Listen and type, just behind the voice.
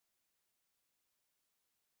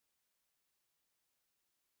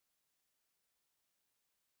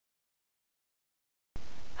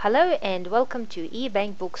Hello and welcome to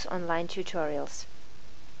eBankBooks online tutorials.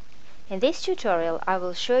 In this tutorial I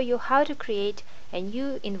will show you how to create a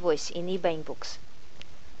new invoice in eBankBooks.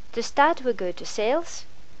 To start, we go to Sales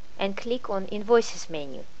and click on Invoices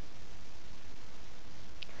menu.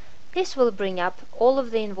 This will bring up all of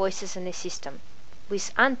the invoices in the system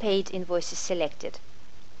with unpaid invoices selected.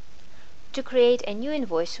 To create a new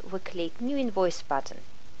invoice, we click New Invoice button.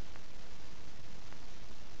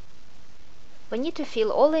 We need to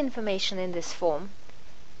fill all the information in this form,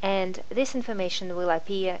 and this information will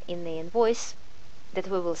appear in the invoice that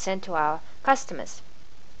we will send to our customers.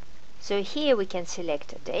 So here we can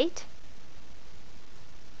select a date,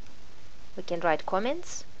 we can write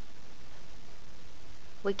comments,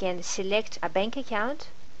 we can select a bank account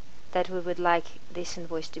that we would like this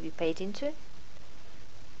invoice to be paid into.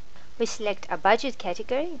 We select a budget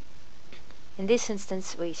category. In this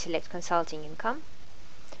instance we select consulting income,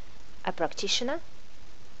 a practitioner,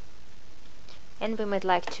 and we might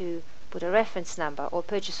like to put a reference number or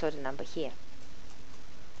purchase order number here.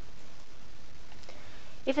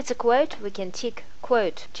 If it's a quote, we can tick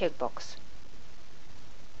Quote checkbox.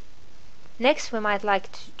 Next, we might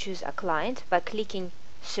like to choose a client by clicking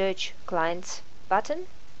Search Clients button.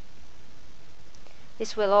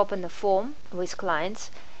 This will open a form with clients.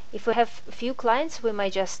 If we have a few clients, we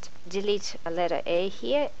might just delete a letter A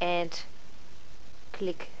here and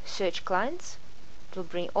click Search Clients. It will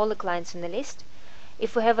bring all the clients in the list.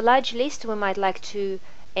 If we have a large list, we might like to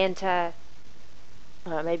enter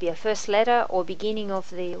maybe a first letter or beginning of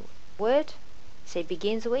the word, say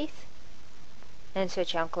begins with, and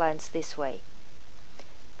search our clients this way.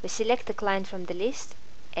 We select the client from the list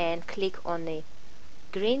and click on the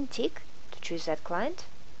green tick to choose that client,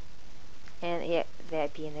 and here they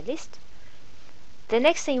appear in the list. The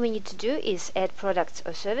next thing we need to do is add products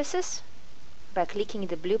or services by clicking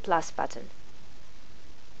the blue plus button.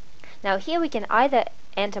 Now here we can either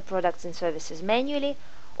enter products and services manually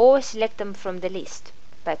or select them from the list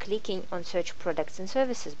by clicking on Search Products and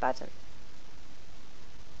Services button.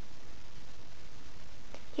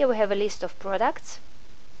 Here we have a list of products,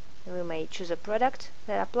 and we may choose a product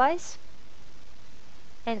that applies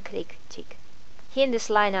and click Tick. Here in this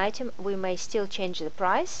line item we may still change the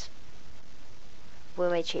price, we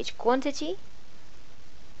may change quantity,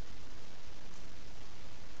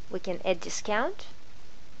 we can add discount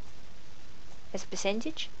as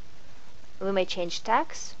percentage, we may change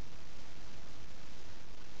tax,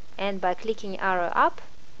 and by clicking arrow up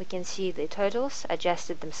we can see the totals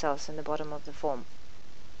adjusted themselves in the bottom of the form.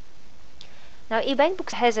 Now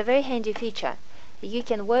eBankBooks has a very handy feature. You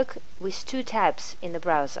can work with two tabs in the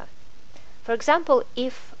browser. For example,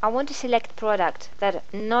 if I want to select product that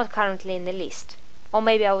is not currently in the list, or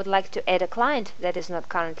maybe I would like to add a client that is not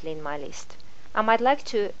currently in my list, I might like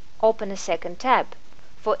to open a second tab.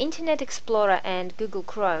 For Internet Explorer and Google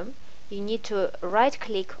Chrome, you need to right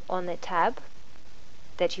click on the tab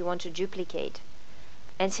that you want to duplicate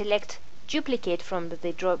and select Duplicate from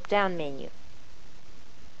the drop down menu.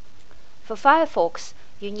 For Firefox,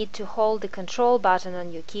 you need to hold the Control button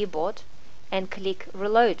on your keyboard and click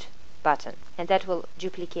Reload button, and that will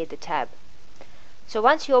duplicate the tab. So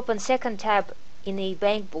once you open second tab in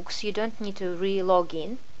eBankBooks, you don't need to re-log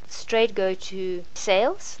in. Straight go to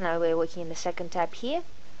Sales. Now we're working in the second tab here,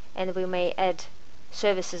 and we may add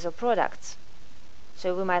services or products.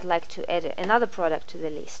 So we might like to add another product to the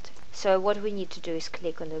list. So what we need to do is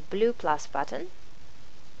click on the blue plus button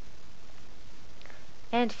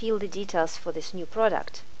and fill the details for this new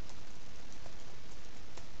product.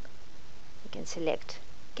 We can select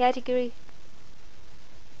category,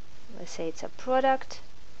 let's say it's a product,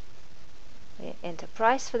 we enter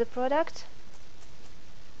price for the product,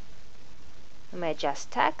 we may adjust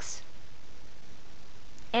tax,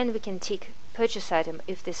 and we can tick purchase item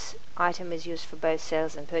if this item is used for both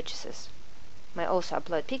sales and purchases. We may also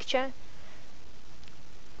upload picture,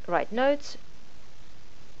 write notes,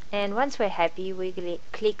 and once we're happy we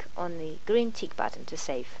click on the green tick button to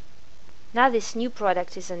save. Now this new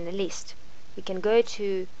product is in the list. We can go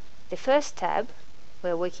to the first tab,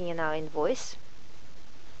 we're working in our invoice,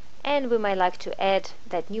 and we may like to add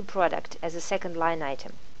that new product as a second line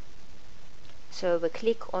item. So we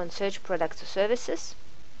click on Search Products or Services,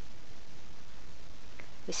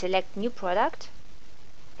 we select New Product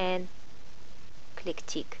and click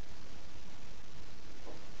Tick.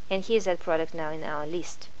 And here's that product now in our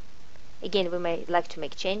list. Again, we may like to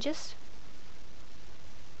make changes,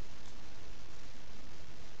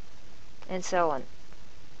 and so on.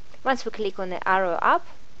 Once we click on the arrow up,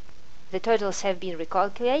 the totals have been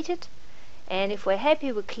recalculated, and if we're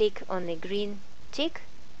happy we click on the green tick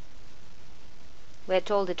We're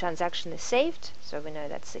told the transaction is saved, so we know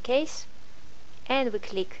that's the case, and we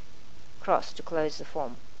click cross to close the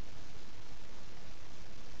form.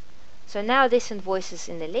 So now this invoice is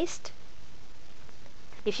in the list.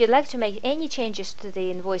 If you'd like to make any changes to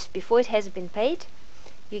the invoice before it has been paid,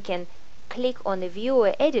 you can click on the View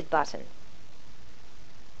or Edit button,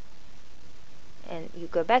 and you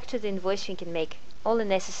go back to the invoice. You can make all the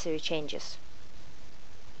necessary changes.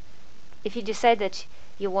 If you decide that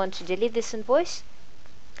you want to delete this invoice,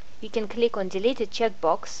 you can click on Deleted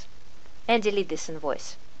checkbox and delete this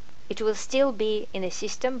invoice. It will still be in the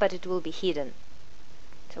system, but it will be hidden.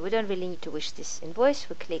 So we don't really need to wish this invoice.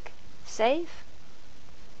 We click Save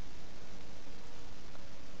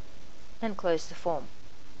and close the form.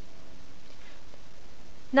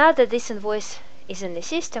 Now that this invoice is in the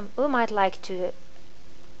system, we might like to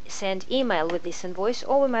send email with this invoice,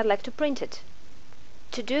 or we might like to print it.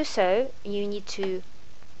 To do so, you need to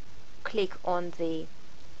click on the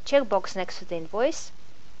checkbox next to the invoice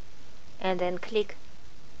and then click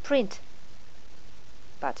Print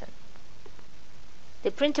button.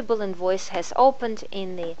 The printable invoice has opened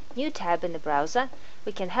in the new tab in the browser.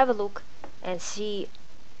 We can have a look and see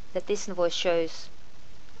that this invoice shows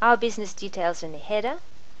our business details in the header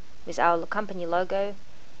with our company logo.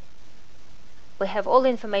 We have all the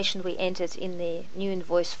information we entered in the new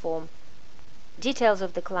invoice form, details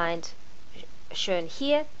of the client shown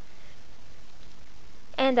here,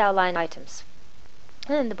 and our line items.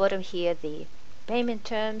 And in the bottom here, the payment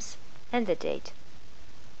terms and the date.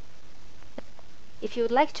 If you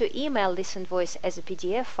would like to email this invoice as a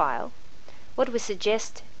PDF file, what we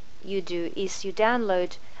suggest you do is you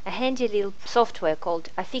download a handy little software called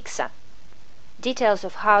Affixa. Details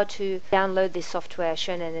of how to download this software are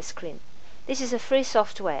shown on the screen. This is a free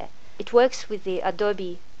software. It works with the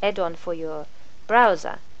Adobe add-on for your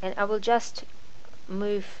browser, and I will just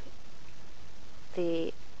move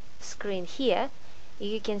the screen here.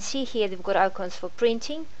 You can see here they've got icons for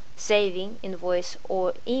printing, saving invoice,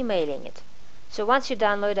 or emailing it. So once you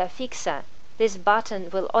download Affixa, this button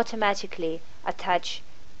will automatically attach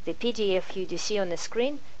the PDF you see on the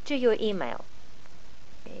screen to your email.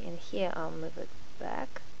 And here I'll move it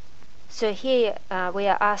back. So here we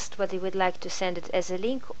are asked whether you would like to send it as a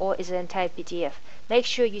link or as an entire PDF. Make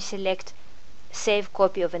sure you select Save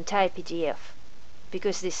Copy of Entire PDF,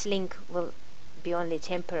 because this link will be only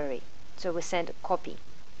temporary. So we send a copy.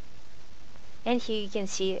 And here you can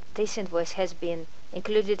see this invoice has been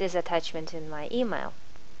included as attachment in my email.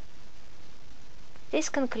 This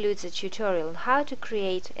concludes the tutorial on how to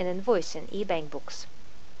create an invoice in eBankBooks.